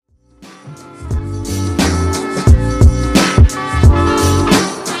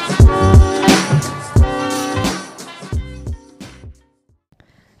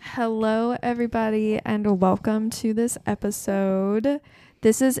Hello, everybody, and welcome to this episode.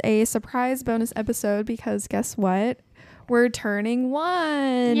 This is a surprise bonus episode because guess what? We're turning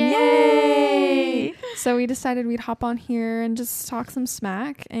 1. Yay! So we decided we'd hop on here and just talk some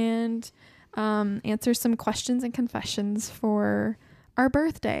smack and answer some questions and confessions for our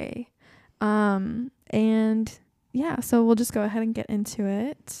birthday. And yeah, so we'll just go ahead and get into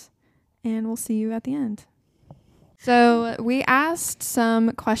it, and we'll see you at the end. So we asked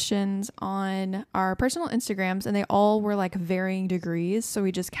some questions on our personal Instagrams, and they all were like varying degrees. So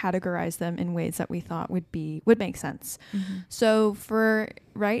we just categorized them in ways that we thought would make sense. Mm-hmm. So for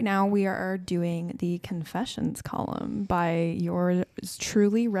right now, we are doing the confessions column by yours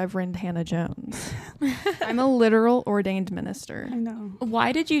truly, Reverend Hannah Jones. I'm a literal ordained minister. I know.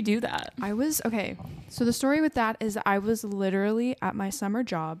 Why did you do that? Okay. So the story with that is I was literally at my summer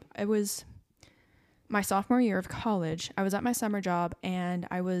job. It was my sophomore year of college. I was at my summer job and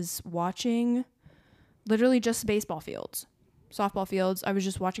I was watching literally just baseball fields, softball fields. I was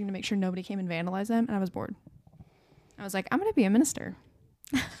just watching to make sure nobody came and vandalized them, and I was bored. I was like, I'm going to be a minister.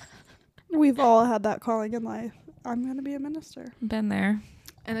 We've all had that calling in life. I'm going to be a minister. Been there.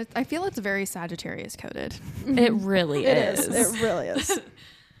 And I feel it's very Sagittarius coded. It really is. It really is.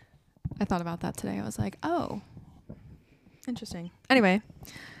 I thought about that today. I was like, oh, interesting. Anyway,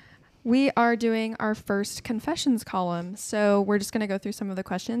 we are doing our first confessions column. So we're just going to go through some of the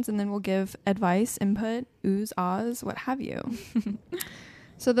questions and then we'll give advice, input, oohs, ahs, what have you.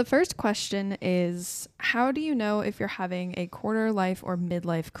 So the first question is, how do you know if you're having a quarter life or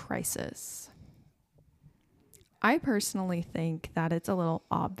midlife crisis? I personally think that it's a little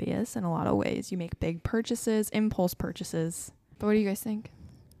obvious in a lot of ways. You make big purchases, impulse purchases. But what do you guys think?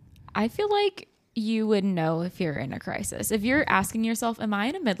 I feel like you would know if you're in a crisis. If you're asking yourself, am I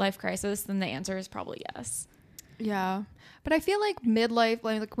in a midlife crisis? Then the answer is probably yes. Yeah. But I feel like midlife,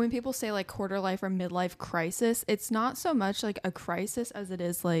 like when people say like quarter life or midlife crisis, it's not so much like a crisis as it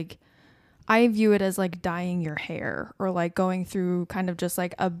is like, I view it as like dyeing your hair or like going through kind of just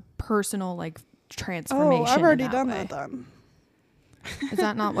like a personal like transformation. Oh, I've already done that then. Is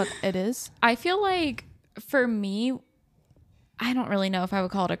that not what it is? I feel like for me, I don't really know if I would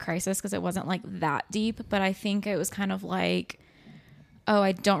call it a crisis because it wasn't like that deep, but I think it was kind of like, oh,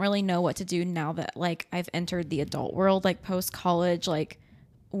 I don't really know what to do now that like I've entered the adult world, like post college, like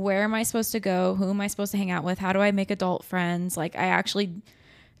where am I supposed to go? Who am I supposed to hang out with? How do I make adult friends? Like I actually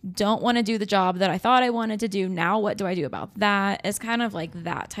don't want to do the job that I thought I wanted to do. Now what do I do about that? It's kind of like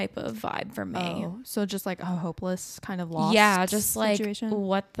that type of vibe for me. Oh, so just like a hopeless kind of lost just situation? Like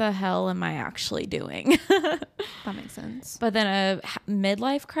what the hell am I actually doing? That makes sense. But then a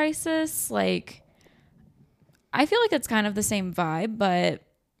midlife crisis, like I feel like it's kind of the same vibe, but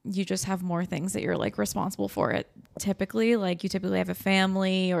you just have more things that you're like responsible for it. Typically, like you typically have a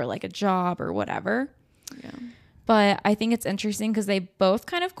family or like a job or whatever. Yeah. But I think it's interesting because they both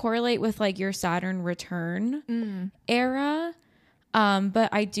kind of correlate with like your Saturn return era. But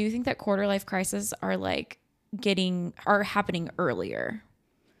I do think that quarter life crises are happening earlier.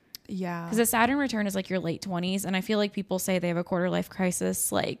 Yeah. Because the Saturn return is like your late 20s. And I feel like people say they have a quarter life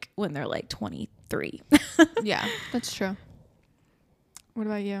crisis like when they're like 23. Yeah, that's true. What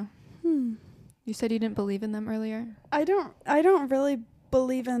about you? You said you didn't believe in them earlier? I don't really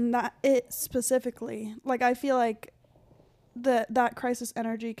believe in it specifically. Like I feel like that crisis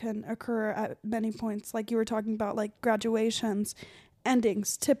energy can occur at many points, like you were talking about, like graduations,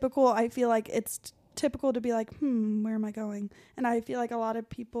 endings. I feel like it's typical to be like, where am I going? And I feel like a lot of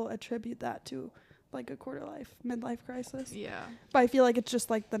people attribute that to like a quarter life, midlife crisis. Yeah. But I feel like it's just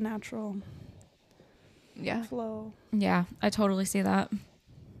like the natural Yeah. flow. Yeah, I totally see that.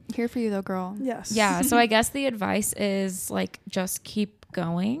 Here for you though, girl. Yes. Yeah, so I guess the advice is like just keep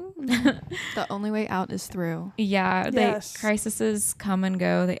going. The only way out is through. Yeah, Yes. crises come and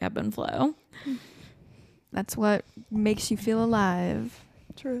go, they ebb and flow. That's what makes you feel alive.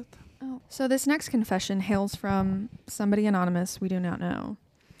 Truth. Oh. So this next confession hails from somebody anonymous we do not know.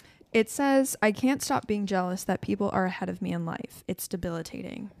 It says, I can't stop being jealous that people are ahead of me in life. It's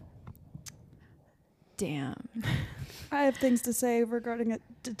debilitating. Damn. I have things to say regarding a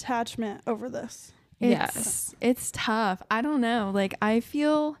detachment over this. Yes. It's tough. I don't know. Like I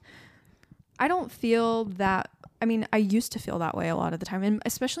don't feel that. I mean, I used to feel that way a lot of the time, and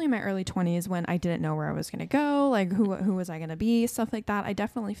especially in my early 20s when I didn't know where I was going to go, like who was I going to be, stuff like that. I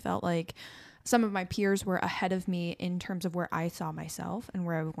definitely felt like some of my peers were ahead of me in terms of where I saw myself and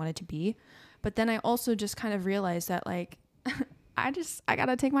where I wanted to be. But then I also just kind of realized that like I got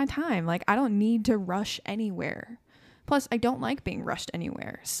to take my time. Like I don't need to rush anywhere. Plus, I don't like being rushed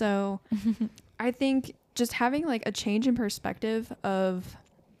anywhere. So I think just having like a change in perspective of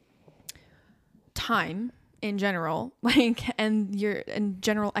time in general, like, and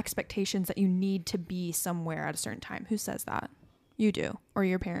general expectations that you need to be somewhere at a certain time. Who says that? You do, or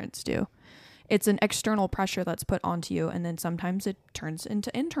your parents do. It's an external pressure that's put onto you, and then sometimes it turns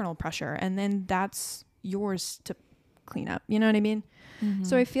into internal pressure, and then that's yours to clean up. You know what I mean? Mm-hmm.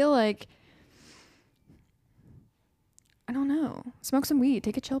 So I feel like, I don't know, smoke some weed,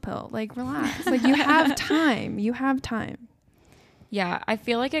 take a chill pill, like, relax. Like, you have time. You have time. Yeah, I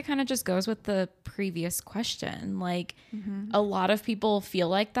feel like it kind of just goes with the previous question. Like, a lot of people feel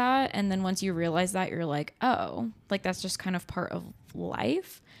like that, and then once you realize that, you're like, oh, like, that's just kind of part of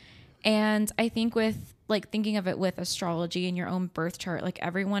life. And I think with, like, thinking of it with astrology and your own birth chart, like,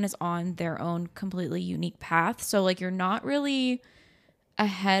 everyone is on their own completely unique path. So, like, you're not really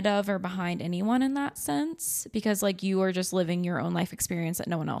ahead of or behind anyone in that sense, because, like, you are just living your own life experience that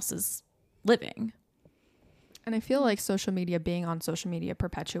no one else is living. And I feel like being on social media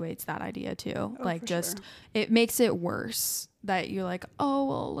perpetuates that idea too. Oh, like, for just, sure. it makes it worse that you're like, oh,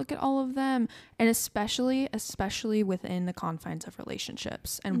 well, look at all of them. And especially within the confines of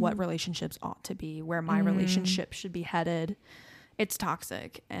relationships and what relationships ought to be, where my relationship should be headed. It's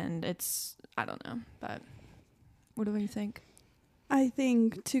toxic, and it's, I don't know, but what do you think? I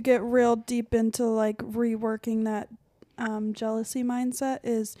think to get real deep into like reworking that jealousy mindset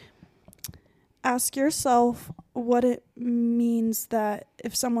is ask yourself what it means that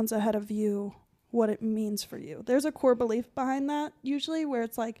if someone's ahead of you, what it means for you. There's a core belief behind that usually, where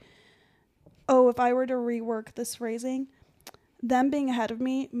it's like, oh, if I were to rework this phrasing, them being ahead of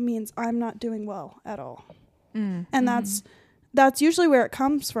me means I'm not doing well at all. And that's usually where it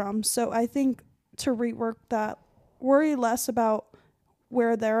comes from. So I think to rework that, worry less about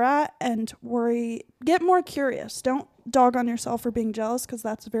where they're at and get more curious. Don't dog on yourself for being jealous, because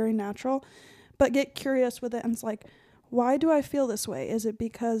that's very natural. But get curious with it, and it's like, why do I feel this way? Is it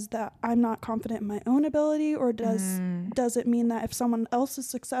because that I'm not confident in my own ability, or does it mean that if someone else is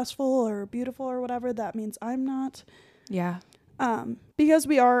successful or beautiful or whatever, that means I'm not? Yeah. Because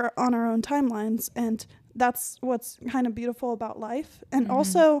we are on our own timelines, and that's what's kind of beautiful about life. And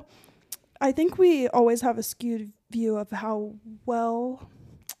also, I think we always have a skewed view of how well,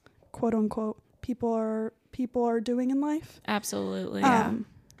 quote unquote, people are doing in life. Absolutely.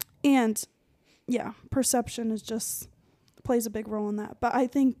 And yeah, perception plays a big role in that. But I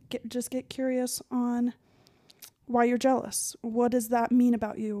think just get curious on why you're jealous. What does that mean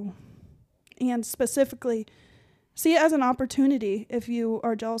about you? And specifically, see it as an opportunity. If you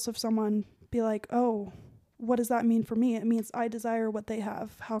are jealous of someone, be like, oh, what does that mean for me? It means I desire what they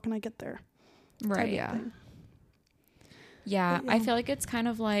have. How can I get there? Right. Yeah. Yeah. But, yeah. I feel like it's kind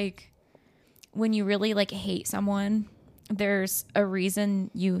of like when you really like hate someone, there's a reason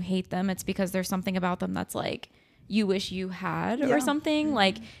you hate them. It's because there's something about them that's like you wish you had or something.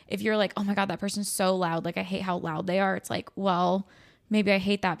 Like if you're like, oh my God, that person's so loud, like I hate how loud they are. It's like, well, maybe I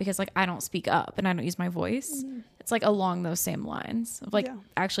hate that because like I don't speak up and I don't use my voice. It's like along those same lines of like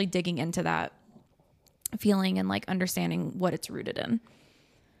actually digging into that feeling and like understanding what it's rooted in.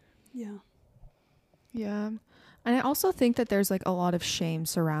 Yeah. And I also think that there's like a lot of shame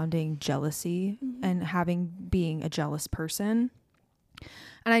surrounding jealousy and being a jealous person.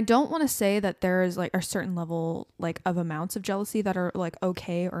 And I don't want to say that there is like a certain level like of amounts of jealousy that are like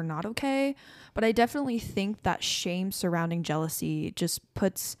okay or not okay, but I definitely think that shame surrounding jealousy just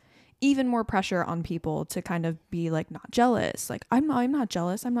puts even more pressure on people to kind of be like not jealous. Like I'm not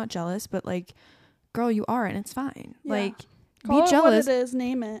jealous, but like, girl, you are, and it's fine. Like Call be it jealous. what it is,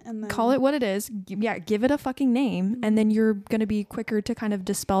 name it, and then call it what it is. Yeah, give it a fucking name, and then you're gonna be quicker to kind of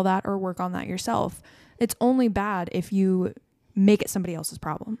dispel that or work on that yourself. It's only bad if you make it somebody else's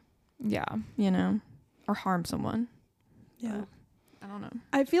problem. Yeah. You know, or harm someone. Yeah. But I don't know.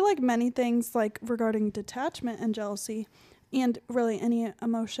 I feel like many things like regarding detachment and jealousy, and really any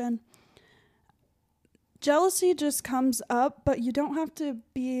emotion, jealousy just comes up, but you don't have to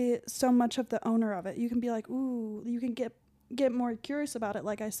be so much of the owner of it. You can be like, ooh, you can get more curious about it,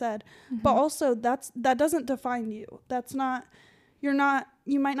 like I said. But also that doesn't define you.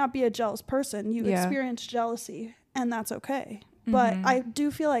 You might not be a jealous person. You experience jealousy, and that's okay. But I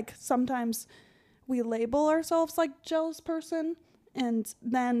do feel like sometimes we label ourselves like jealous person, and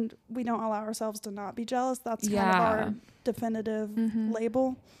then we don't allow ourselves to not be jealous. That's kind of our definitive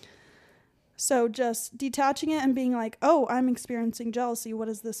label. So just detaching it and being like, oh, I'm experiencing jealousy. What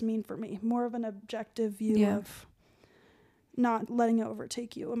does this mean for me? More of an objective view of not letting it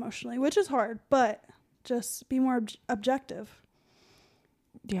overtake you emotionally, which is hard, but just be more objective.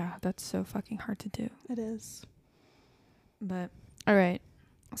 Yeah, that's so fucking hard to do. It is. But all right.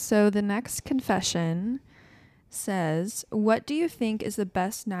 So the next confession says, what do you think is the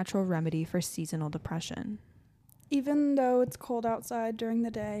best natural remedy for seasonal depression? Even though it's cold outside during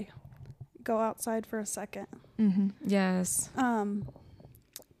the day, go outside for a second. Mm-hmm. Yes.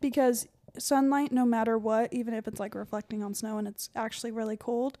 Because sunlight, no matter what, even if it's like reflecting on snow and it's actually really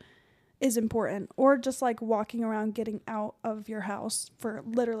cold, is important. Or just like walking around, getting out of your house for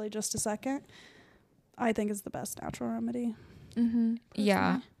literally just a second, I think is the best natural remedy. Mm-hmm. Yeah.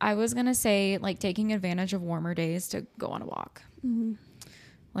 Personally. I was going to say like taking advantage of warmer days to go on a walk. Mm-hmm.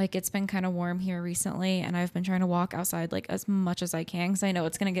 Like it's been kind of warm here recently and I've been trying to walk outside like as much as I can because I know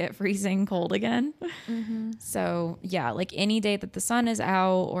it's going to get freezing cold again. Mm-hmm. So yeah, like any day that the sun is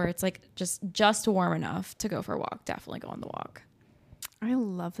out or it's like just warm enough to go for a walk, definitely go on the walk. I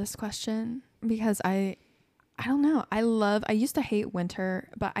love this question because I don't know. I used to hate winter,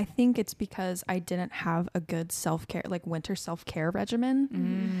 but I think it's because I didn't have a good self-care, like winter self-care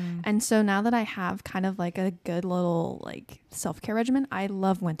regimen. And so now that I have kind of like a good little like self-care regimen, I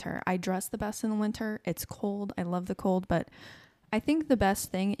love winter. I dress the best in the winter. It's cold. I love the cold, but I think the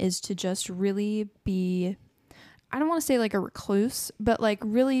best thing is to just really be, I don't want to say like a recluse, but like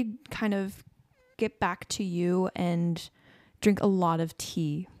really kind of get back to you and drink a lot of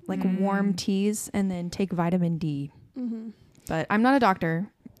tea, like warm teas, and then take vitamin D. Mm-hmm. But I'm not a doctor.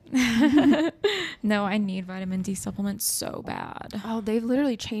 No, I need vitamin D supplements so bad. Oh, they've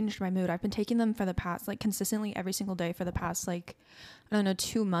literally changed my mood. I've been taking them for the past, like consistently every single day for the past, like, I don't know,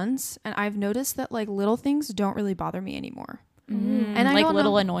 2 months. And I've noticed that like little things don't really bother me anymore. And I like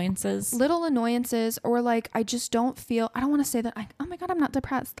little annoyances. Little annoyances, or like I just don't feel, I don't want to say that oh my God, I'm not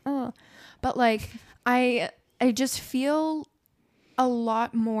depressed. But like I just feel a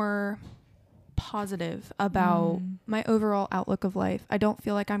lot more positive about my overall outlook of life. I don't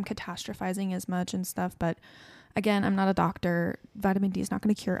feel like I'm catastrophizing as much and stuff, but again, I'm not a doctor. Vitamin D is not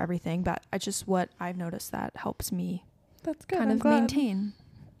going to cure everything, but I just, what I've noticed that helps me That's good. kind I'm of glad. maintain.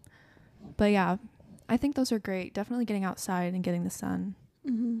 But yeah, I think those are great. Definitely getting outside and getting the sun.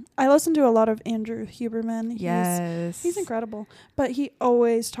 Mm-hmm. I listen to a lot of Andrew Huberman. He's incredible, but he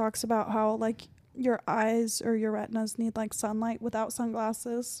always talks about how like your eyes or your retinas need like sunlight without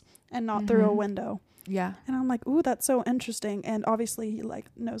sunglasses and not through a window. Yeah. And I'm like, ooh, that's so interesting. And obviously he like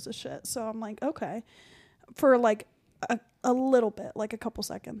knows the shit. So I'm like, okay, for like a little bit, like a couple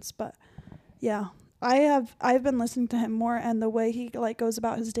seconds. But yeah, I've been listening to him more, and the way he like goes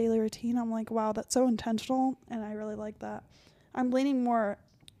about his daily routine, I'm like, wow, that's so intentional. And I really like that. I'm leaning more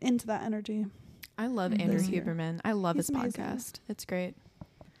into that energy. I love Andrew This year. Huberman. I love He's his amazing. podcast. It's great.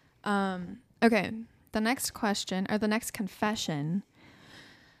 Okay. The next question, or the next confession.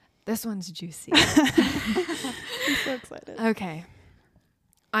 This one's juicy. I'm so excited. Okay.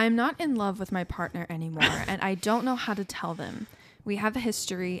 I'm not in love with my partner anymore, and I don't know how to tell them. We have a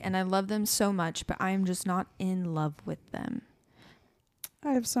history, and I love them so much, but I am just not in love with them.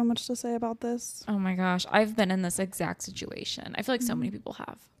 I have so much to say about this. Oh my gosh, I've been in this exact situation. I feel like so many people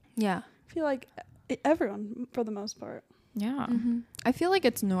have. Yeah. I feel like everyone, for the most part. Yeah. I feel like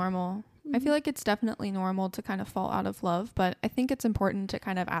it's normal. I feel like it's definitely normal to kind of fall out of love, but I think it's important to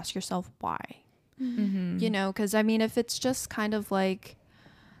kind of ask yourself why. You know, because I mean, if it's just kind of like,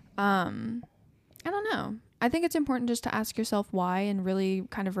 I don't know. I think it's important just to ask yourself why and really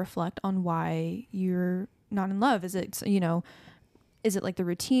kind of reflect on why you're not in love. Is it, you know, is it like the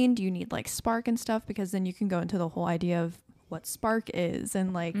routine? Do you need like spark and stuff? Because then you can go into the whole idea of what spark is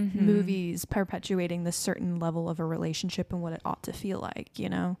and like movies perpetuating this certain level of a relationship and what it ought to feel like, you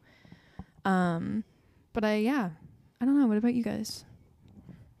know? But I don't know. What about you guys?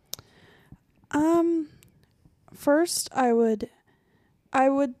 First I would,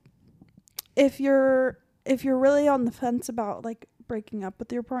 if you're really on the fence about like breaking up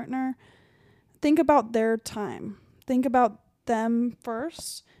with your partner, think about their time. Think about them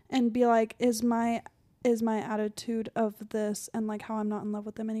first and be like, is my attitude of this and like how I'm not in love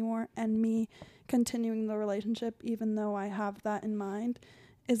with them anymore and me continuing the relationship even though I have that in mind,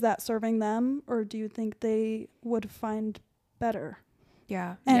 is that serving them, or do you think they would find better?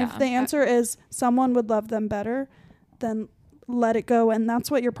 Yeah. And if the answer is someone would love them better, then let it go, and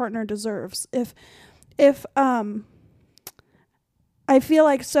that's what your partner deserves. If I feel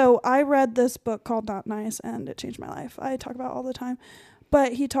like, so I read this book called Not Nice and it changed my life. I talk about it all the time.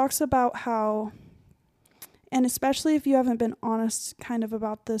 But he talks about how, and especially if you haven't been honest kind of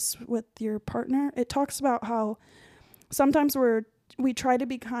about this with your partner, it talks about how sometimes we try to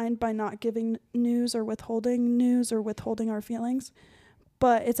be kind by not giving news or withholding our feelings.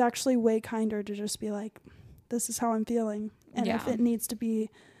 But it's actually way kinder to just be like, this is how I'm feeling. And if it needs to be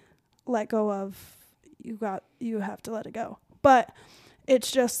let go of, you have to let it go. But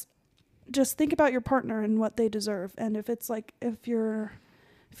it's just just think about your partner and what they deserve. And if it's like, if you're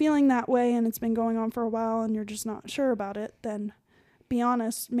feeling that way and it's been going on for a while and you're just not sure about it, then be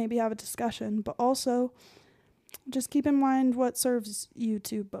honest, maybe have a discussion, but also just keep in mind what serves you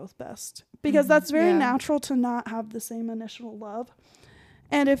two both best, because that's very natural to not have the same initial love.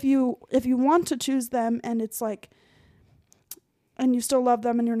 And if you want to choose them and it's like, and you still love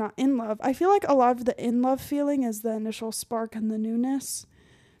them and you're not in love, I feel like a lot of the in love feeling is the initial spark and the newness.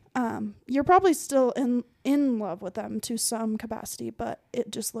 You're probably still in love with them to some capacity, but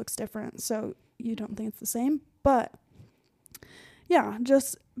it just looks different. So you don't think it's the same, but yeah,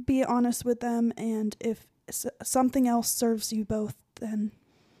 just be honest with them. And if something else serves you both, then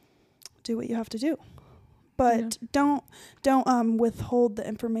do what you have to do. But don't withhold the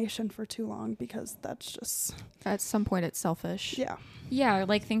information for too long, because that's just, at some point it's selfish. Yeah. Yeah,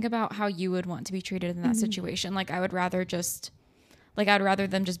 like think about how you would want to be treated in that situation. Like I'd rather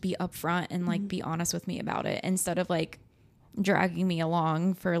them just be upfront and like be honest with me about it, instead of like dragging me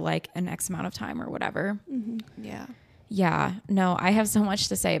along for like an X amount of time or whatever. Yeah. Yeah, no, I have so much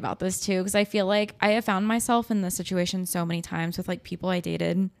to say about this too, because I feel like I have found myself in this situation so many times with like people I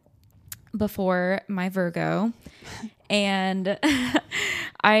dated before my Virgo, and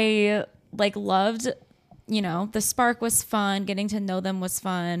I like loved, you know, the spark was fun, getting to know them was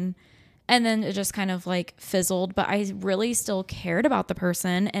fun, and then it just kind of like fizzled, but I really still cared about the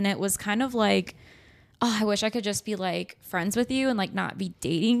person, and it was kind of like, oh, I wish I could just be like friends with you and like not be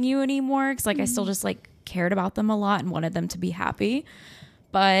dating you anymore, because like I still just like cared about them a lot and wanted them to be happy.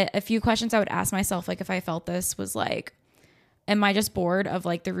 But a few questions I would ask myself, like if I felt this, was like, am I just bored of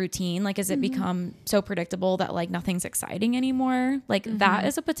like the routine? Like, has it become so predictable that like nothing's exciting anymore? Like that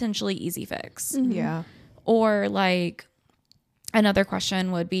is a potentially easy fix. Yeah. Or like another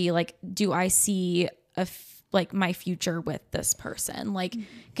question would be like, do I see like my future with this person? Like,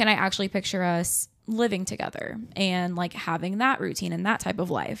 can I actually picture us living together and like having that routine and that type of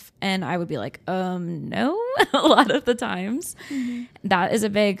life? And I would be like, no, a lot of the times. That is a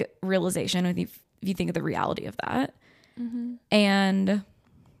big realization if you think of the reality of that. And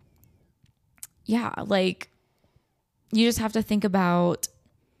yeah, like you just have to think about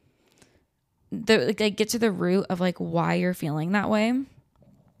like get to the root of like why you're feeling that way,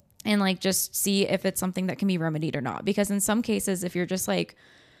 and like just see if it's something that can be remedied or not. Because in some cases, if you're just like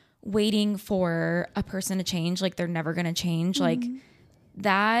waiting for a person to change, like they're never going to change, like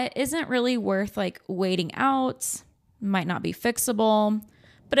that isn't really worth like waiting out. Might not be fixable.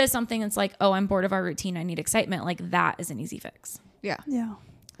 But it's something that's like, oh, I'm bored of our routine, I need excitement. Like that is an easy fix. Yeah. Yeah.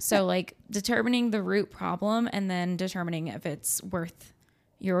 So like determining the root problem and then determining if it's worth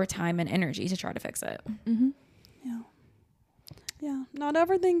your time and energy to try to fix it. Yeah. Yeah. Not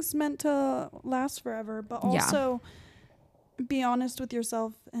everything's meant to last forever, but also be honest with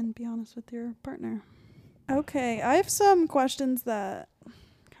yourself and be honest with your partner. Okay. I have some questions that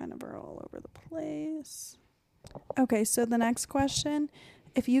kind of are all over the place. Okay. So the next question,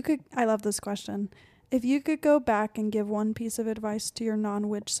 I love this question. If you could go back and give one piece of advice to your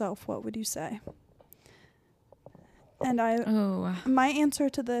non-witch self, what would you say? And my answer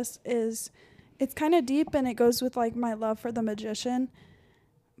to this is, it's kind of deep and it goes with like my love for the magician,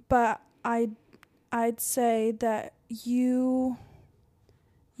 but I'd say that you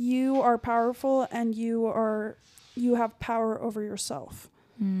are powerful and you have power over yourself.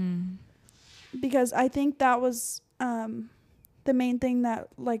 Because I think that was the main thing that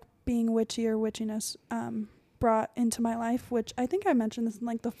like being witchy or witchiness brought into my life, which I think I mentioned this in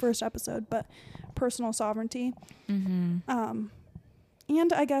like the first episode, but personal sovereignty. And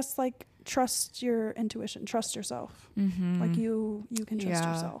I guess like trust your intuition, trust yourself. Like you can trust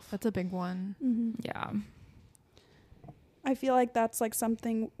yourself. That's a big one. Yeah. I feel like that's like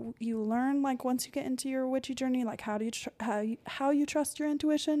something you learn like once you get into your witchy journey, like how you trust your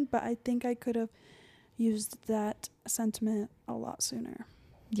intuition. But I think I could have used that sentiment a lot sooner.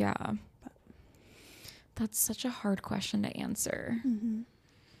 Yeah. But that's such a hard question to answer.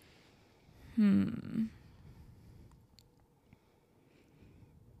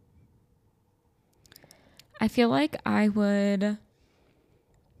 I feel like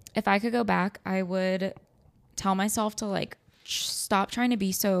if I could go back, I would tell myself to like stop trying to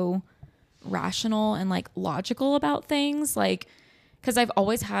be so rational and like logical about things. Like, because I've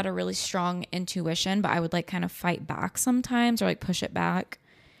always had a really strong intuition, but I would like kind of fight back sometimes or like push it back.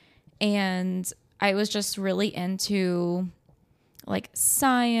 And I was just really into like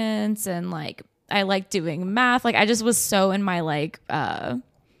science and like I like doing math. Like I just was so in my like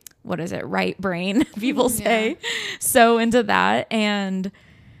right brain, people say, so into that. And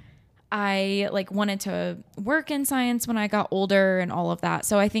I like wanted to work in science when I got older and all of that.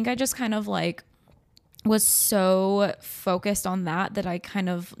 So I think I just kind of like was so focused on that I kind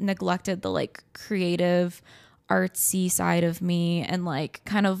of neglected the like creative artsy side of me and like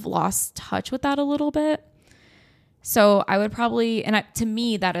kind of lost touch with that a little bit. So I would probably, to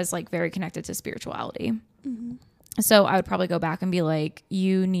me, that is like very connected to spirituality. Mm-hmm. So I would probably go back and be like,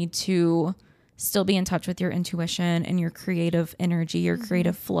 you need to still be in touch with your intuition and your creative energy, your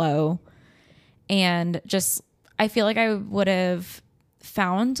creative flow. And just, I feel like I would have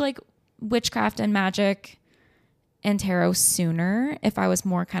found like witchcraft and magic and tarot sooner if I was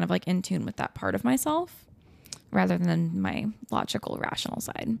more kind of like in tune with that part of myself rather than my logical, rational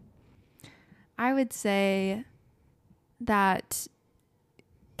side. I would say that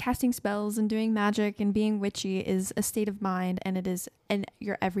casting spells and doing magic and being witchy is a state of mind, and it is in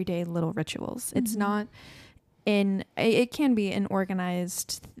your everyday little rituals. Mm-hmm. It's not it can be an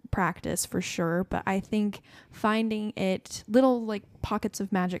organized practice for sure, but I think finding it little like pockets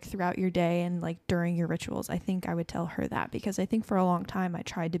of magic throughout your day and like during your rituals, I think I would tell her that, because I think for a long time I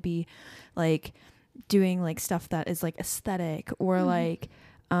tried to be like doing like stuff that is like aesthetic or like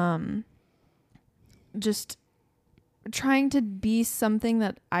just trying to be something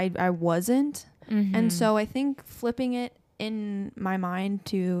that I wasn't. Mm-hmm. And so I think flipping it in my mind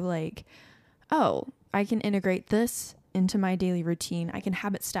to like, oh, I can integrate this into my daily routine. I can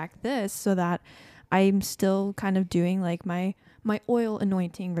habit stack this so that I'm still kind of doing like my oil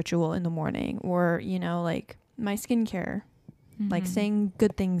anointing ritual in the morning, or, you know, like my skincare, like saying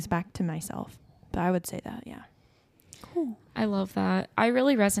good things back to myself. But I would say that, yeah. Cool. I love that. I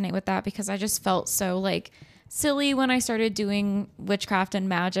really resonate with that because I just felt so like silly when I started doing witchcraft and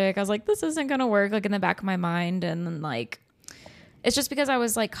magic. I was like, this isn't going to work, like in the back of my mind. And then like, it's just because I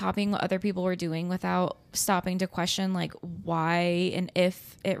was like copying what other people were doing without stopping to question like why and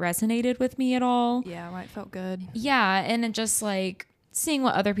if it resonated with me at all. Yeah, why it felt good. Yeah. And it just like seeing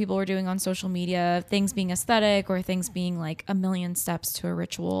what other people were doing on social media, things being aesthetic or things being like a million steps to a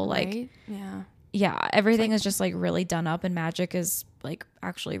ritual. Like, right? Yeah. Yeah. Everything is just like really done up, and magic is like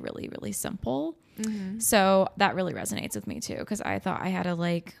actually really, really simple. Mm-hmm. So that really resonates with me too, because I thought I had to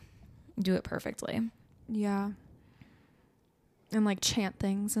like do it perfectly. Yeah. And like chant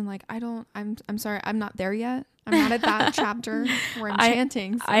things, and like I'm sorry, I'm not there yet. I'm not at that chapter where I'm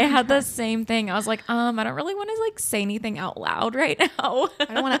chanting. So. I had the same thing. I was like, I don't really want to like say anything out loud right now.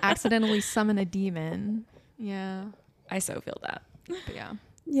 I don't want to accidentally summon a demon. Yeah. I so feel that. But yeah.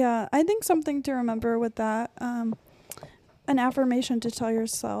 Yeah, I think something to remember with that, an affirmation to tell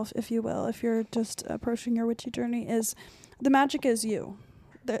yourself, if you will, if you're just approaching your witchy journey, is the magic is you.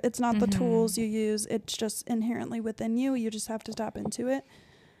 It's not the tools you use. It's just inherently within you. You just have to tap into it.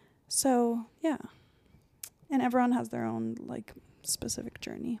 So, yeah. And everyone has their own, like, specific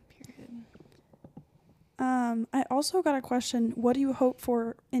journey. Period. I also got a question. What do you hope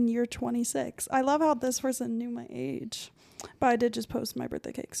for in year 26? I love how this person knew my age. But I did just post my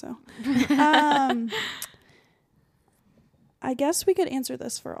birthday cake, so. I guess we could answer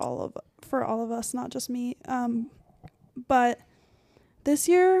this for all of us, not just me. But this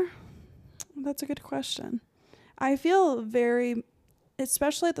year, that's a good question. I feel very,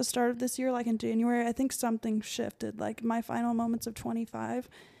 especially at the start of this year, like in January, I think something shifted. Like my final moments of 25,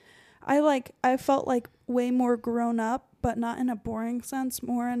 I felt like way more grown up, but not in a boring sense,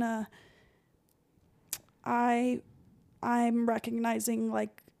 more in a, I'm recognizing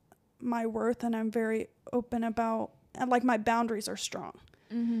like my worth, and I'm very open about, and like my boundaries are strong.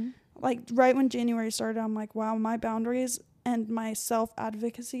 Mm-hmm. Like right when January started, I'm like, wow, my boundaries and my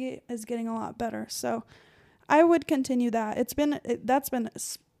self-advocacy is getting a lot better. So I would continue that. That's been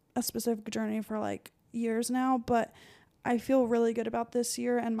a specific journey for like years now, but I feel really good about this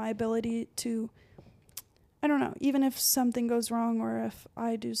year and my ability to, I don't know, even if something goes wrong or if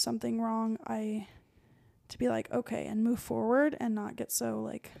I do something wrong, to be like, okay, and move forward and not get so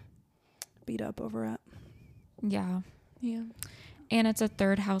like beat up over it. Yeah. Yeah. And it's a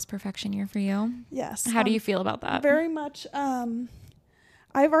third house perfection year for you. Yes. How do you feel about that? Very much. I've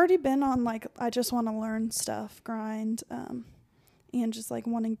already been on like, I just want to learn stuff, grind, and just like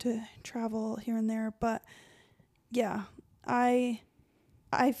wanting to travel here and there. But yeah, I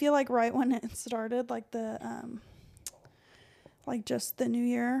feel like right when it started, like like just the new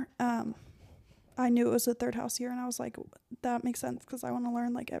year, I knew it was a third house year, and I was like, that makes sense because I want to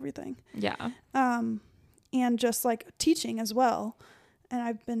learn like everything. Yeah. And just like teaching as well. And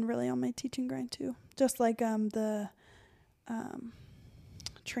I've been really on my teaching grind too. Just like the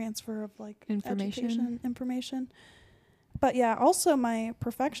transfer of like information. But yeah, also my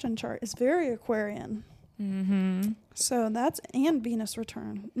perfection chart is very Aquarian. Mm-hmm. So that's, and Venus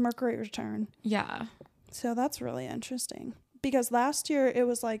return, Mercury return. Yeah. So that's really interesting. Because last year it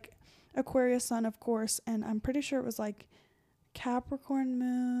was like Aquarius sun, of course, and I'm pretty sure it was like Capricorn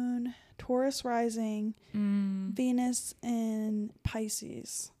moon, Taurus rising, Venus in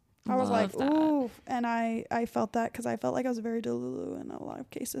Pisces. I was like, Love that. ooh, and I felt that because I felt like I was very delulu in a lot of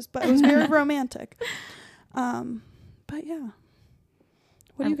cases, but it was very romantic. But yeah,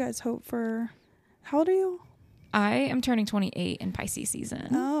 what do you guys hope for? How old are you? I am turning 28 in Pisces season.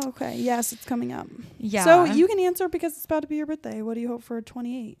 Oh, okay. Yes, it's coming up. Yeah. So you can answer because it's about to be your birthday. What do you hope for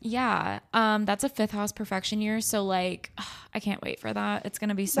 28? Yeah. That's a 5th house perfection year. So like, I can't wait for that. It's going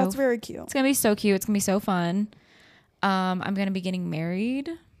to be so, That's very cute. it's going to be so cute. It's going to be so fun. I'm going to be getting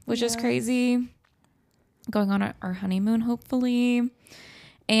married, which is crazy. Going on our honeymoon, hopefully.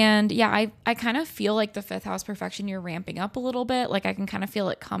 And yeah, I kind of feel like the 5th house perfection year ramping up a little bit. Like I can kind of feel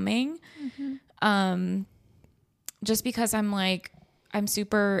it coming. Just because I'm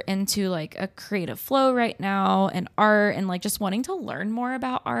super into like a creative flow right now and art and like just wanting to learn more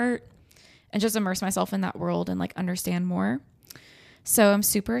about art and just immerse myself in that world and like understand more. So I'm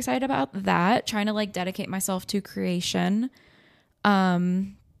super excited about that, trying to like dedicate myself to creation. But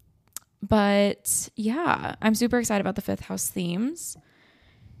yeah, I'm super excited about the 5th house themes.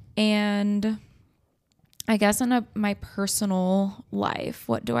 And I guess in my personal life,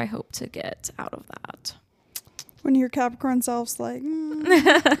 what do I hope to get out of that? When your Capricorn self's like,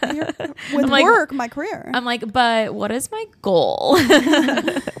 with like, work, my career. I'm like, but what is my goal?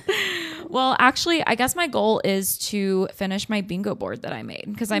 Well, actually, I guess my goal is to finish my bingo board that I made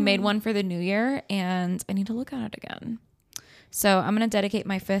because I made one for the new year and I need to look at it again. So I'm going to dedicate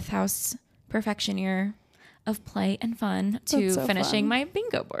my 5th house perfection year of play and fun to finishing my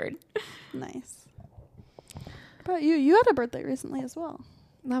bingo board. Nice. But you had a birthday recently as well.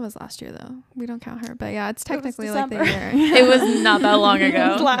 That was last year, though. We don't count her. But yeah, it's It was technically like the December. year. It was not that long It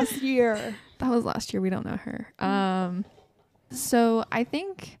was ago. last year. That was last year. We don't know her. So I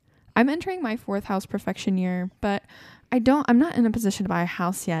think I'm entering my 4th house perfection year, but I'm not in a position to buy a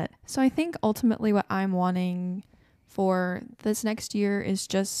house yet. So I think ultimately what I'm wanting for this next year is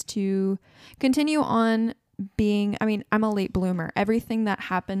just to continue on being, I'm a late bloomer. Everything that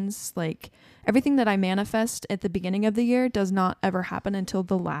happens, like everything that I manifest at the beginning of the year does not ever happen until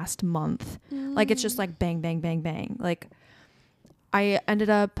the last month. Like it's just like bang, bang, bang, bang. Like I ended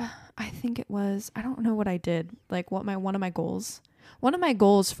up, I think it was, I don't know what I did. Like one of my goals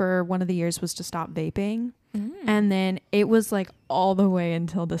for one of the years was to stop vaping. And then it was like all the way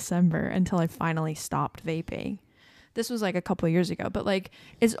until December until I finally stopped vaping. This was like a couple of years ago, but like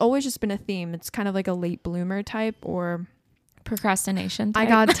it's always just been a theme. It's kind of like a late bloomer type or Procrastination type. I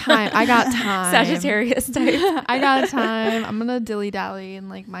got time. Sagittarius type. I got time. I'm gonna dilly dally and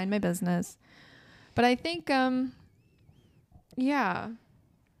like mind my business. But I think yeah,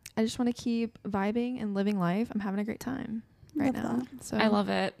 I just want to keep vibing and living life. I'm having a great time right Love now. that. So I love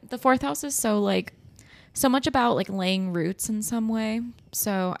it. The 4th house is so much about like laying roots in some way.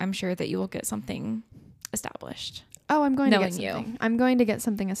 So I'm sure that you will get something established. Oh, I'm going to Knowing get you. something. I'm going to get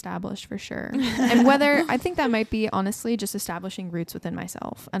something established for sure. And whether I think that might be honestly just establishing roots within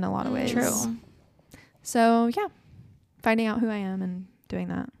myself in a lot of ways. True. So yeah, finding out who I am and doing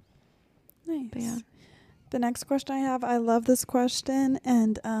that. Nice. But yeah. The next question I have, I love this question.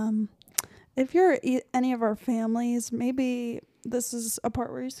 And if you're any of our families, maybe this is a part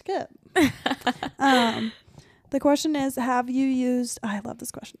where you skip. The question is, I love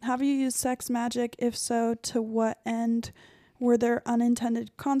this question. Have you used sex magic? If so, to what end? Were there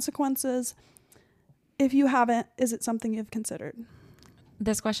unintended consequences? If you haven't, is it something you've considered?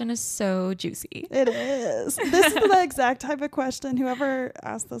 This question is so juicy. It is. This is the exact type of question. Whoever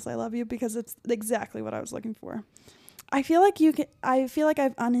asked this, I love you because it's exactly what I was looking for. I feel like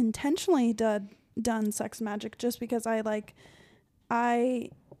I've unintentionally done sex magic just because I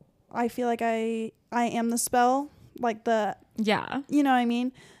feel like I am the spell, like Yeah. you know what I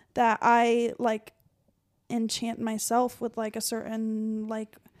mean? That I like enchant myself with like a certain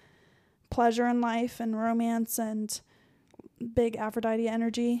like pleasure in life and romance and big Aphrodite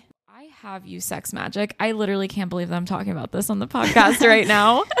energy. I have used sex magic. I literally can't believe that I'm talking about this on the podcast right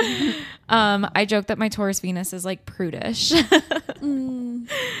now. I joke that my Taurus Venus is like prudish. But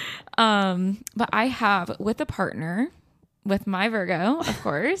I have with a partner, with my Virgo, of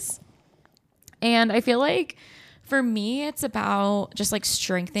course. And I feel like for me, it's about just like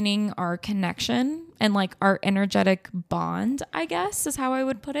strengthening our connection and like our energetic bond, I guess is how I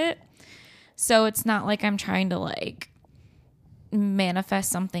would put it. So it's not like I'm trying to like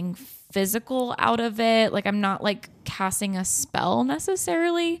manifest something physical out of it. Like I'm not like casting a spell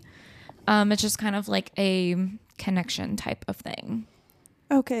necessarily. It's just kind of like a connection type of thing.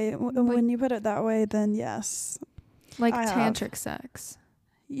 Okay, when you put it that way, then yes. Like I have. tantric sex.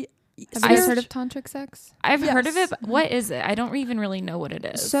 Y- Have you guys heard of tantric sex? I've heard of it, Yes. but what is it? I don't even really know what it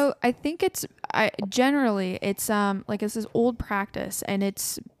is. So I think generally it's like it's this old practice, and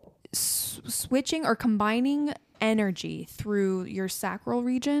it's switching or combining energy through your sacral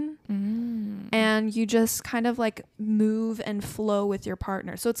region, and you just kind of like move and flow with your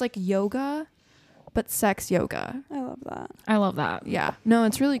partner. So it's like yoga, but sex yoga. I love that. I love that. Yeah, no,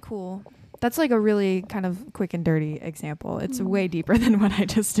 it's really cool. That's like a really kind of quick and dirty example. It's way deeper than what I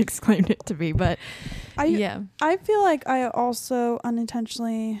just exclaimed it to be, but yeah. I feel like I also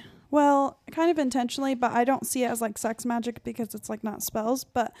unintentionally, well, kind of intentionally, but I don't see it as like sex magic because it's like not spells,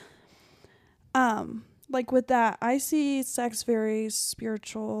 but like with that, I see sex very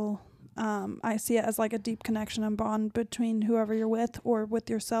spiritual. I see it as like a deep connection and bond between whoever you're with or with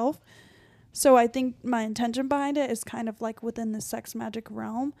yourself. So I think my intention behind it is kind of like within the sex magic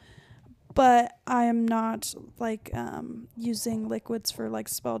realm. But I am not like using liquids for like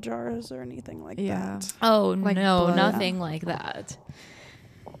spell jars or anything like that. Oh, Like no, blood. nothing like that.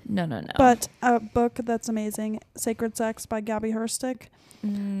 No. But a book that's amazing, Sacred Sex by Gabby Herstick.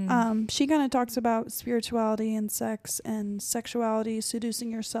 She kind of talks about spirituality and sex and sexuality,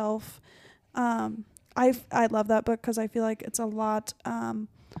 seducing yourself. I love that book because I feel like it's a lot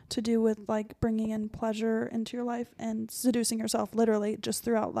to do with like bringing in pleasure into your life and seducing yourself literally just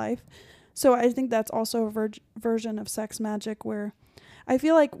throughout life. So I think that's also a version of sex magic where I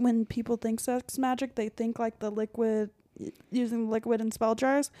feel like when people think sex magic, they think like the liquid, using liquid in spell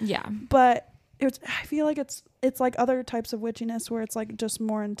jars. Yeah. But I feel like it's like other types of witchiness where it's like just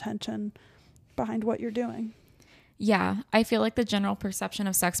more intention behind what you're doing. Yeah. I feel like the general perception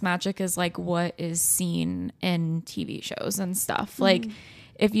of sex magic is like what is seen in TV shows and stuff. Like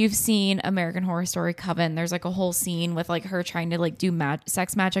if you've seen American Horror Story Coven, there's like a whole scene with like her trying to like do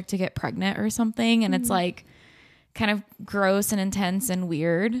sex magic to get pregnant or something. And it's like kind of gross and intense and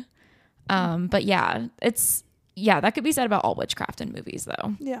weird. But yeah, that could be said about all witchcraft in movies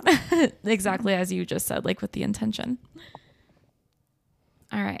though. Yeah. Exactly as you just said, like with the intention.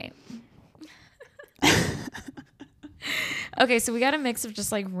 All right. Okay, so we got a mix of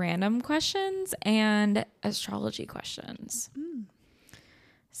just like random questions and astrology questions.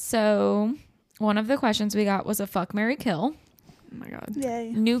 So one of the questions we got was a fuck, marry, kill. Oh my god. Yay.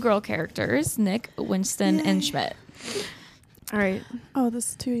 New girl characters, Nick, Winston, and Schmidt. All right. Oh, this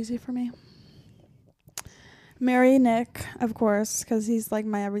is too easy for me. Marry Nick, of course, because he's like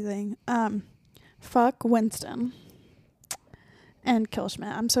my everything. Fuck Winston. And kill Schmidt.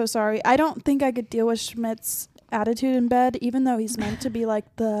 I'm so sorry. I don't think I could deal with Schmidt's attitude in bed, even though he's meant to be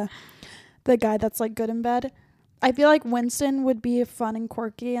like the guy that's like good in bed. I feel like Winston would be fun and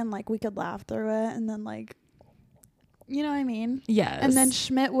quirky and like we could laugh through it and then like, you know what I mean? Yes. And then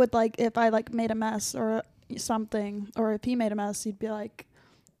Schmidt would like, if I like made a mess or something, or if he made a mess, he'd be like,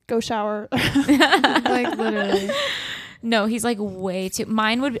 go shower. Like literally. No, he's like way too.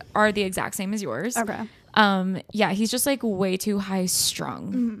 Mine are the exact same as yours. Okay. Yeah, he's just like way too high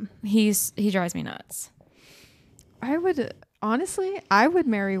strung. He drives me nuts. I would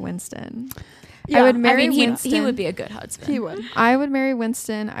marry Winston. Yeah, I would marry he Winston. would be a good husband. He would. I would marry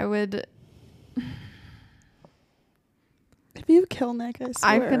Winston. I would. If you kill Nick, I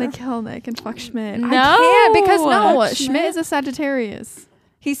swear. I'm gonna kill Nick and fuck Schmidt. No. I can't because no, Fuck Schmidt Schmidt? is a Sagittarius.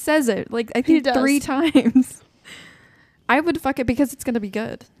 He says it like I He think does. 3 times. I would fuck it because it's gonna be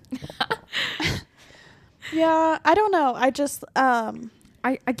good. Yeah, I don't know. I just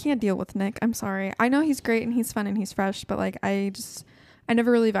I can't deal with Nick. I'm sorry. I know he's great and he's fun and he's fresh, but like I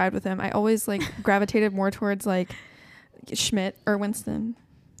never really vibed with him. I always like gravitated more towards like Schmidt or Winston.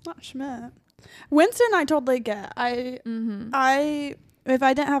 not Schmidt. Winston, I totally get. I if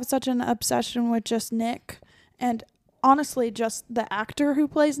I didn't have such an obsession with just Nick, and honestly, just the actor who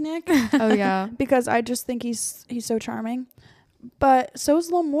plays Nick, Oh yeah. because I just think he's so charming. But so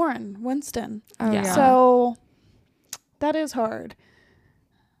is Lil Warren, Winston. Oh Yeah. yeah. So that is hard.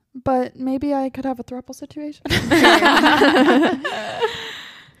 But maybe I could have a throuple situation.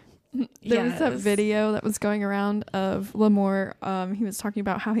 There was that Yes. video that was going around of Lamore. He was talking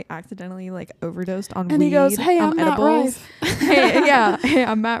about how he accidentally like overdosed on And weed. he goes, "Hey, I'm Matt edibles. Rife." Hey,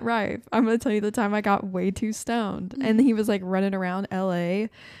 I'm Matt Rife. I'm gonna tell you the time I got way too stoned." And he was like running around LA,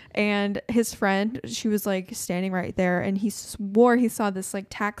 and his friend, she was like standing right there, and he swore he saw this like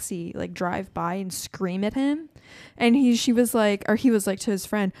taxi like drive by and scream at him, and he was like to his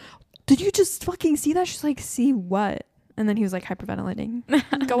friend, "Did you just fucking see that?" She's like, "See what?" And then he was like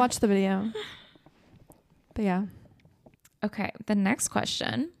hyperventilating. Go watch the video. But yeah. Okay, the next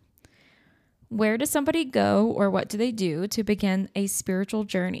question. Where does somebody go or what do they do to begin a spiritual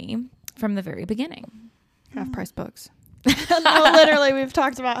journey from the very beginning? Half price books. No, literally, we've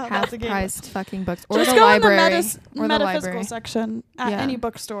talked about how Half that's a game. priced fucking books. Or Just the go library. in the Or the metaphysical library. section at Yeah. any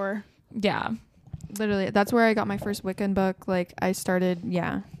bookstore. Yeah. Literally, that's where I got my first Wiccan book. Like, I started,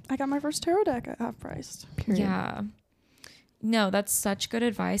 I got my first tarot deck at half price. period. Yeah. No, that's such good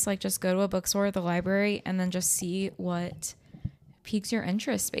advice. Like, just go to a bookstore or the library and then just see what piques your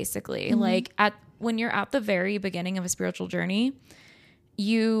interest, basically. Like, when you're at the very beginning of a spiritual journey,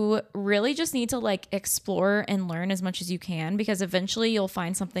 you really just need to like explore and learn as much as you can, because eventually you'll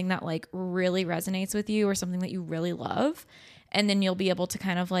find something that like really resonates with you or something that you really love. And then you'll be able to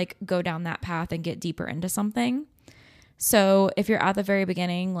kind of like go down that path and get deeper into something. So if you're at the very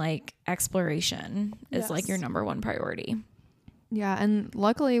beginning, like exploration is like your number one priority. Yeah, and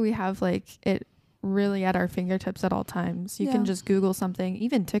luckily we have like it really at our fingertips at all times. You can just Google something,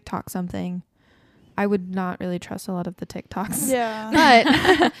 even TikTok something. I would not really trust a lot of the TikToks. Yeah.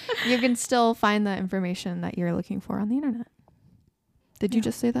 But you can still find the information that you're looking for on the internet. Did you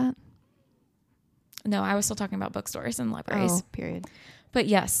just say that? No, I was still talking about bookstores and libraries. Oh, period. But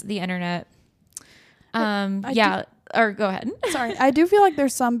yes, the internet. I Or go ahead. Sorry. I do feel like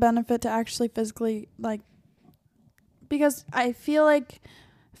there's some benefit to actually physically, like, because I feel like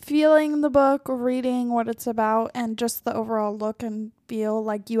feeling the book, reading what it's about, and just the overall look and feel,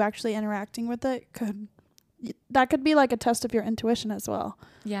 like you actually interacting with it, that could be like a test of your intuition as well,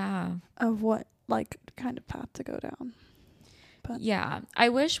 Yeah. of what like kind of path to go down. But Yeah. I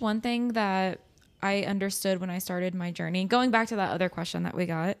wish one thing that I understood when I started my journey, going back to that other question that we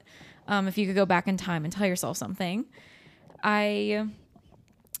got, if you could go back in time and tell yourself something, I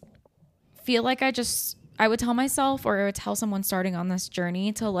feel like I would tell myself, or I would tell someone starting on this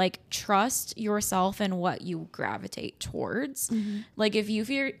journey, to like trust yourself and what you gravitate towards. Like if you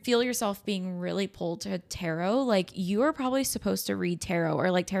feel yourself being really pulled to tarot, like you are probably supposed to read tarot,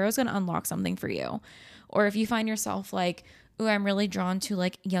 or like tarot's going to unlock something for you. Or if you find yourself like, ooh, I'm really drawn to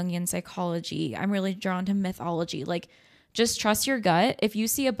like Jungian psychology, I'm really drawn to mythology, like just trust your gut. If you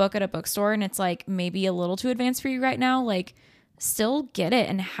see a book at a bookstore and it's like maybe a little too advanced for you right now, like still get it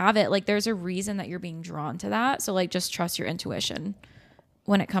and have it. Like there's a reason that you're being drawn to that. So like just trust your intuition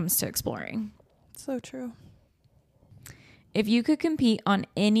when it comes to exploring. so true. If you could compete on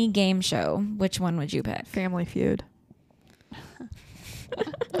any game show, which one would you pick? Family Feud.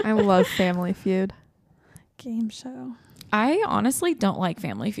 I love Family Feud. Game show. I honestly don't like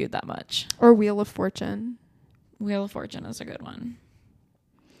Family Feud that much. Or Wheel of Fortune. Wheel of Fortune is a good one.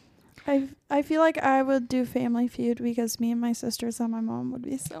 I feel like I would do Family Feud because me and my sisters and my mom would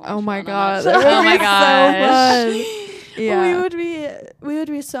be so much Oh my fun on god. that show. Oh my gosh. So fun. Yeah. We would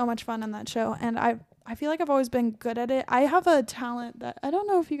be so much fun on that show, and I feel like I've always been good at it. I have a talent that I don't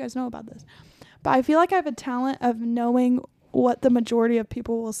know if you guys know about this, but I feel like I have a talent of knowing what the majority of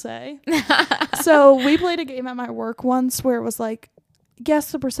people will say. So we played a game at my work once where it was like,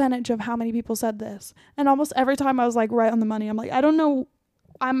 guess the percentage of how many people said this, and almost every time I was like right on the money. I'm like, I don't know,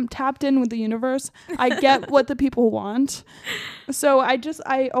 I'm tapped in with the universe. I get what the people want, so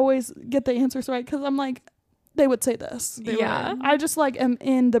I always get the answers right because I'm like, they would say this. Yeah. I just like am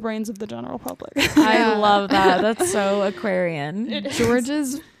in the brains of the general public. I love that. That's so Aquarian.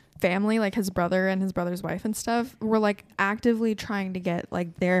 George's family, like his brother and his brother's wife and stuff, were like actively trying to get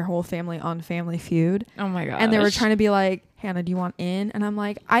like their whole family on Family Feud. Oh my gosh. And they were trying to be like, Hannah, do you want in? And I'm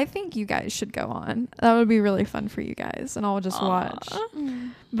like, I think you guys should go on. That would be really fun for you guys. And I'll just watch.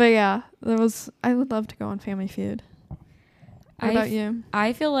 But yeah, I would love to go on Family Feud. What about you?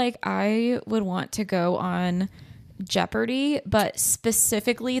 I feel like I would want to go on Jeopardy, but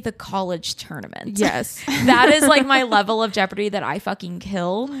specifically the college tournament. Yes. That is like my level of Jeopardy that I fucking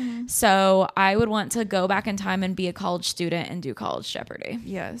kill. So I would want to go back in time and be a college student and do college Jeopardy.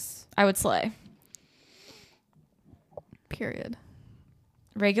 Yes. I would slay. Period.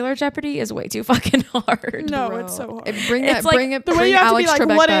 Regular Jeopardy is way too fucking hard. No, Bro. it's so hard. Bring It's that. like Bring it. The way Bring you have Alex to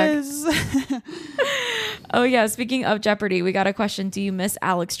be like, Trebek what back. is? Oh yeah, speaking of Jeopardy, we got a question. Do you miss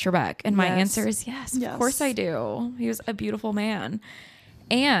Alex Trebek? And my Yes. answer is yes. Yes. Of course I do. He was a beautiful man.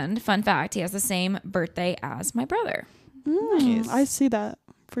 And fun fact, he has the same birthday as my brother. Nice. I see that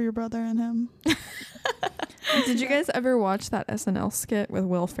for your brother and him. Did you guys ever watch that SNL skit with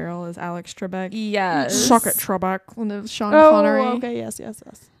Will Ferrell as Alex Trebek? Yes. Suck it, Trebek. When it was Sean Connery. Okay, yes.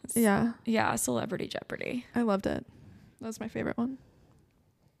 Yeah, Yeah, Celebrity Jeopardy. I loved it. That was my favorite one.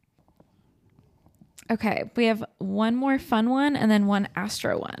 Okay, we have one more fun one and then one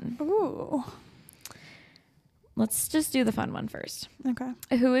Astro one. Ooh. Let's just do the fun one first. Okay.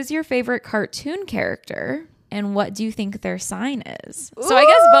 Who is your favorite cartoon character And what do you think their sign is? So I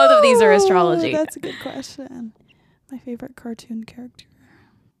guess both of these are astrology. That's a good question. My favorite cartoon character.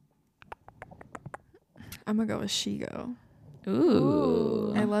 I'm gonna go with Shigo.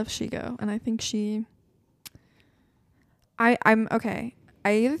 Ooh. I love Shigo, and I think I'm okay.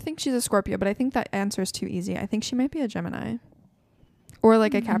 I either think she's a Scorpio, but I think that answer is too easy. I think she might be a Gemini or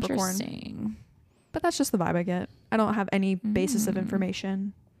like a Capricorn. Interesting. But that's just the vibe I get. I don't have any basis of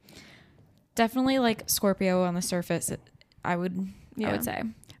information. Definitely like Scorpio on the surface. I would say.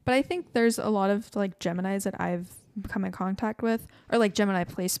 But I think there's a lot of like Geminis that I've come in contact with, or like Gemini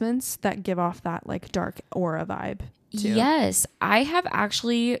placements that give off that like dark aura vibe too. Yes, I have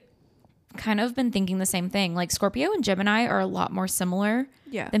actually kind of been thinking the same thing. Like Scorpio and Gemini are a lot more similar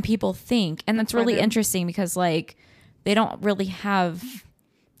than people think. And that's really interesting because like they don't really have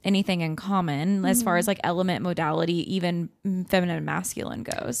anything in common as far as like element, modality, even feminine and masculine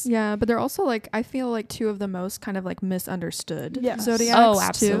goes. Yeah, but they're also like, I feel like two of the most kind of like misunderstood zodiacs. Oh,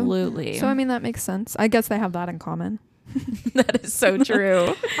 absolutely. Too. So I mean that makes sense. I guess they have that in common. That is so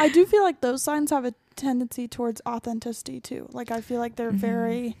true. I do feel like those signs have a tendency towards authenticity too. Like I feel like they're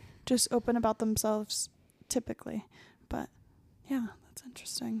very just open about themselves typically. But yeah, that's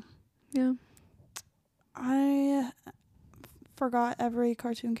interesting. Yeah. I forgot every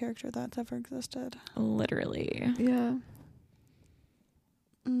cartoon character that's ever existed. Literally. Yeah.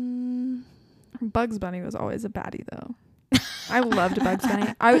 Bugs Bunny was always a baddie though. I loved Bugs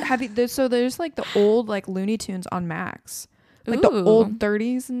Bunny. So there's like the old like Looney Tunes on Max, like the old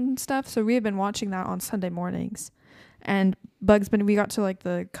 30s and stuff. So we have been watching that on Sunday mornings, and Bugs Bunny, we got to like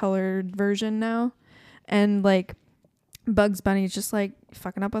the colored version now, and like Bugs Bunny's just like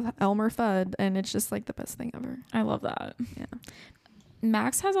fucking up with Elmer Fudd, and it's just like the best thing ever. I love that. Yeah.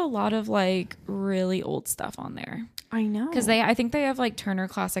 Max has a lot of like really old stuff on there. I know. Because I think they have like Turner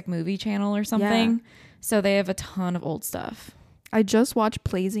Classic Movie Channel or something. Yeah. So they have a ton of old stuff. I just watched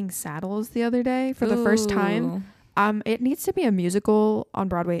Blazing Saddles the other day for the first time. It needs to be a musical on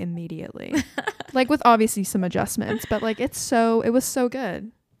Broadway immediately. Like with obviously some adjustments, but like it was so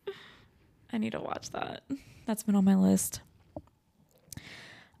good. I need to watch that. That's been on my list.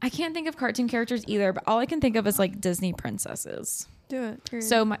 I can't think of cartoon characters either, but all I can think of is like Disney princesses. Do it. Period.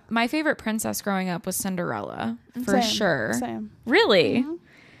 So my favorite princess growing up was Cinderella, for sure. Same. Really? Mm-hmm.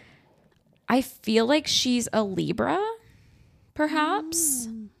 I feel like she's a Libra, perhaps.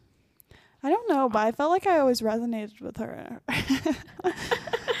 I don't know, but I felt like I always resonated with her.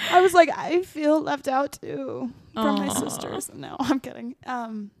 I was like, I feel left out too from my sisters. No, I'm kidding.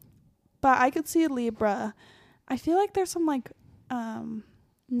 But I could see Libra. I feel like there's some like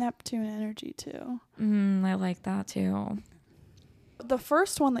Neptune energy too. I like that too. The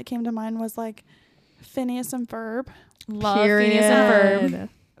first one that came to mind was like Phineas and Ferb. Love Phineas and Ferb.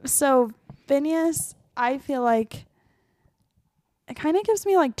 So Phineas, I feel like it kind of gives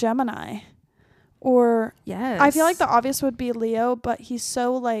me like Gemini, or I feel like the obvious would be Leo, but he's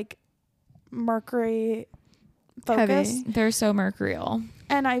so like Mercury focused. Heavy. They're so mercurial.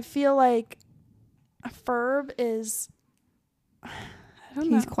 And I feel like Ferb is, I don't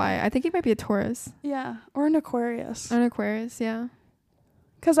know. He's quiet. I think he might be a Taurus. Yeah, or an Aquarius. An Aquarius, yeah.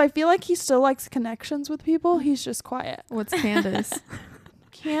 Because I feel like he still likes connections with people. He's just quiet. What's Candace?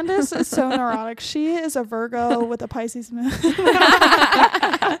 Candace is so neurotic. She is a Virgo with a Pisces moon. With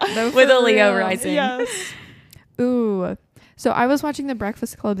a Leo rising. Yes. Ooh. So I was watching The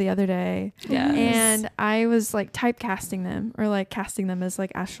Breakfast Club the other day. Yes. And I was like typecasting them, or like casting them as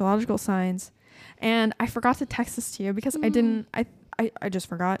like astrological signs. And I forgot to text this to you because I just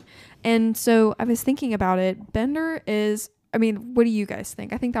forgot. And so I was thinking about it. Bender is, I mean, what do you guys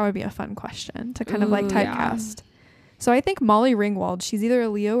think? I think that would be a fun question to kind of like typecast. Yeah. So I think Molly Ringwald, she's either a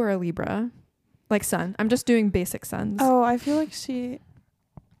Leo or a Libra, like sun. I'm just doing basic suns. Oh, I feel like she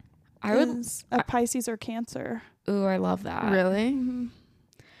is a Pisces or Cancer. Ooh, I love that. Really? Mm-hmm.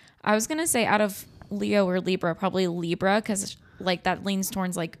 I was going to say out of Leo or Libra, probably Libra, because like that leans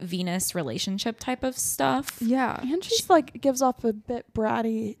towards like Venus relationship type of stuff. Yeah. And she's like gives off a bit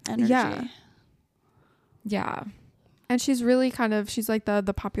bratty energy. Yeah. And she's really kind of, she's like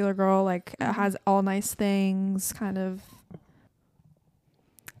the popular girl, like has all nice things, kind of.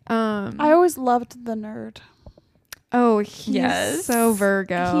 I always loved the nerd. Oh, he's so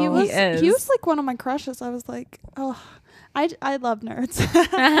Virgo. He was like one of my crushes. I was like, oh, I love nerds.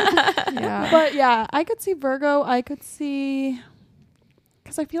 Yeah. But yeah, I could see Virgo. I could see,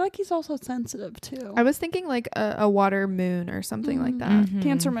 because I feel like he's also sensitive too. I was thinking like a water moon or something like that. Mm-hmm.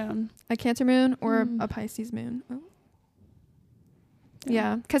 Cancer moon. A Cancer moon or a Pisces moon. Oh.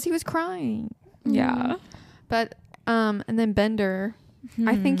 Yeah, because he was crying. Yeah. But and then Bender,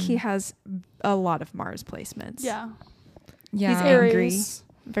 I think he has a lot of Mars placements. Yeah. Yeah. He's angry. Aries.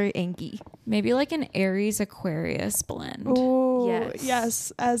 Very angry. Maybe like an Aries Aquarius blend. Oh, Yes.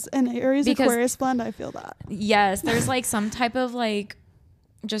 yes. As an Aries Because- Aquarius blend, I feel that. Yes, there's like some type of like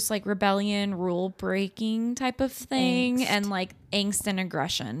just like rebellion, rule breaking type of thing, Angst. and like angst and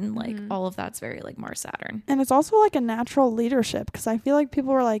aggression. Like all of that's very like Mars Saturn. And it's also like a natural leadership, because I feel like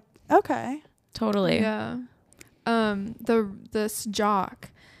people were like, okay. Totally. Yeah. This jock,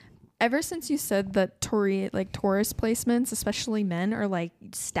 ever since you said that Taurus placements, especially men, are like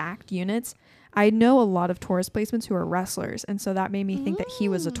stacked units, I know a lot of Taurus placements who are wrestlers, and so that made me think that he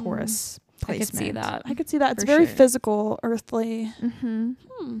was a Taurus I placement. could see that. I could see that. It's For very sure. physical, earthly.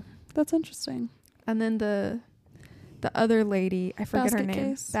 Mm-hmm. That's interesting. And then the other lady, I forget her Basket name.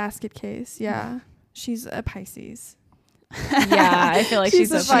 Case. Basket Case. Yeah. She's a Pisces. Yeah, I feel like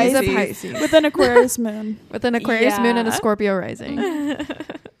she's a She's a Pisces. Pisces. With an Aquarius moon. With an Aquarius moon and a Yeah. Scorpio rising.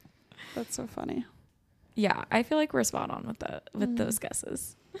 That's so funny. Yeah, I feel like we're spot on with that with those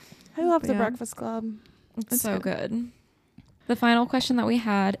guesses. I love the Yeah. Breakfast Club. It's That's so good. good. The final question that we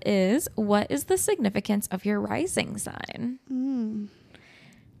had is, what is the significance of your rising sign?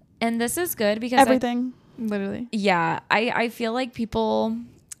 And this is good because Everything. Literally. I feel like people,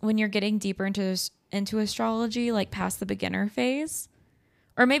 when you're getting deeper into astrology, like past the beginner phase,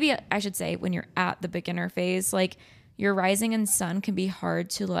 or maybe I should say when you're at the beginner phase, like your rising and sun can be hard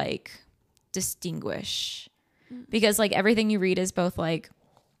to like distinguish, because like everything you read is both like,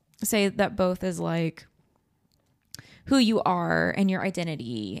 say that both is like who you are and your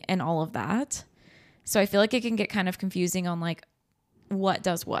identity and all of that. So I feel like it can get kind of confusing on like what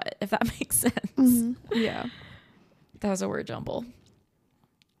does what, if that makes sense. Yeah. That was a word jumble.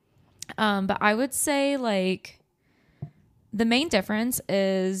 But I would say like the main difference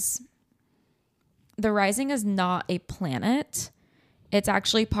is the rising is not a planet. It's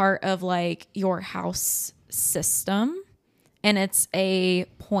actually part of like your house system, and it's a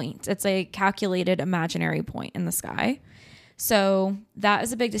point. It's a calculated imaginary point in the sky. So that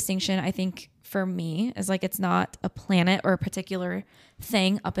is a big distinction, I think, for me, is like it's not a planet or a particular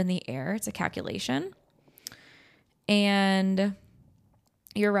thing up in the air. It's a calculation. And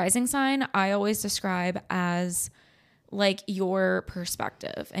your rising sign, I always describe as like your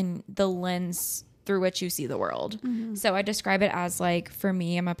perspective and the lens through which you see the world. So I describe it as like, for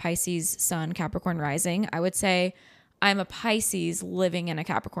me, I'm a Pisces sun, Capricorn rising. I would say I'm a Pisces living in a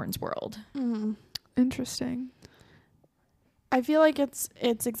Capricorn's world. Interesting. I feel like it's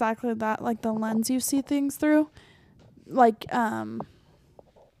exactly that, like the lens you see things through. Like kind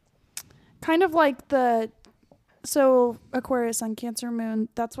of like so Aquarius sun, Cancer moon,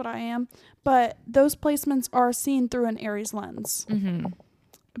 that's what I am. But those placements are seen through an Aries lens.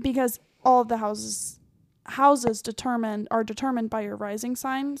 Because all of the houses are determined by your rising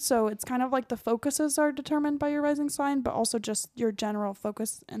sign. So it's kind of like the focuses are determined by your rising sign, but also just your general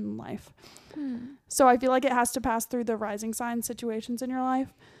focus in life. So I feel like it has to pass through the rising sign situations in your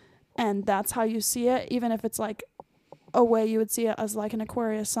life, and that's how you see it. Even if it's like a way you would see it as like an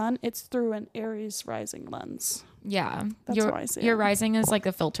Aquarius sun, it's through an Aries rising lens. Yeah. That's your, how I see your it. rising is like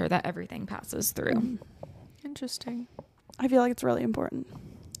the filter that everything passes through. Interesting. I feel like it's really important.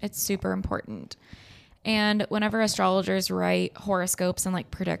 It's super important. And whenever astrologers write horoscopes and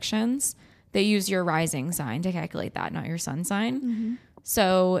like predictions, they use your rising sign to calculate that, not your sun sign.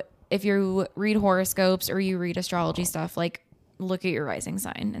 So if you read horoscopes or you read astrology stuff, like look at your rising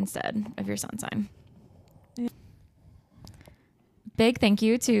sign instead of your sun sign. Big thank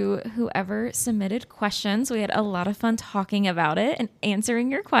you to whoever submitted questions. We had a lot of fun talking about it and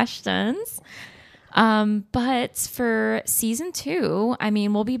answering your questions. But for season 2, I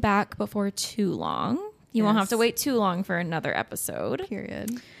mean, we'll be back before too long. You won't have to Yes. wait too long for another episode.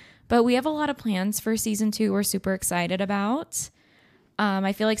 Period. But we have a lot of plans for season 2 we're super excited about.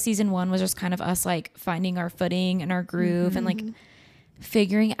 I feel like season 1 was just kind of us like finding our footing and our groove and like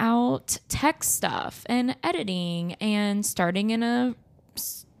figuring out tech stuff and editing and starting in a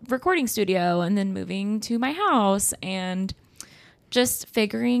recording studio and then moving to my house and just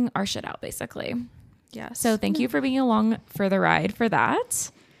figuring our shit out basically. Yes. So thank you for being along for the ride for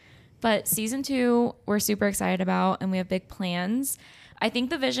that. But season 2, we're super excited about, and we have big plans. I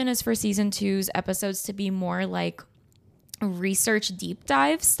think the vision is for season 2's episodes to be more like research deep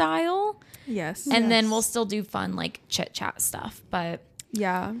dive style. Yes. And then we'll still do fun like chit chat stuff. But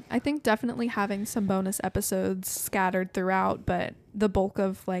Yeah, I think definitely having some bonus episodes scattered throughout, but the bulk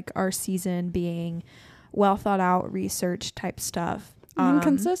of like our season being well thought out research type stuff.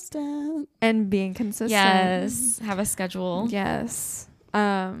 Inconsistent. And being consistent. yes, have a schedule. Yes.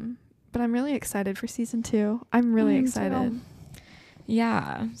 But I'm really excited for season 2. I'm really Me too. excited.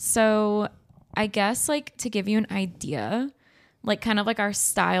 Yeah. So I guess like to give you an idea, like kind of like our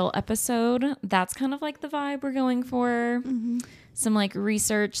style episode, that's kind of like the vibe we're going for. Mm-hmm. Some like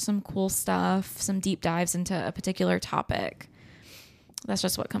research, some cool stuff, some deep dives into a particular topic. That's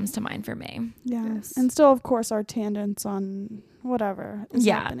just what comes to mind for me. Yeah. Yes. And still, of course, our tangents on whatever is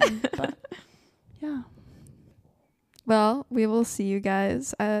happening. But yeah. Well, we will see you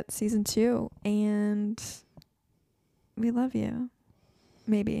guys at season 2, and we love you.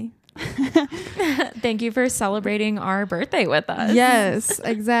 Maybe. Thank you for celebrating our birthday with us. Yes,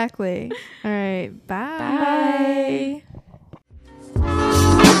 exactly. All right. Bye. Bye.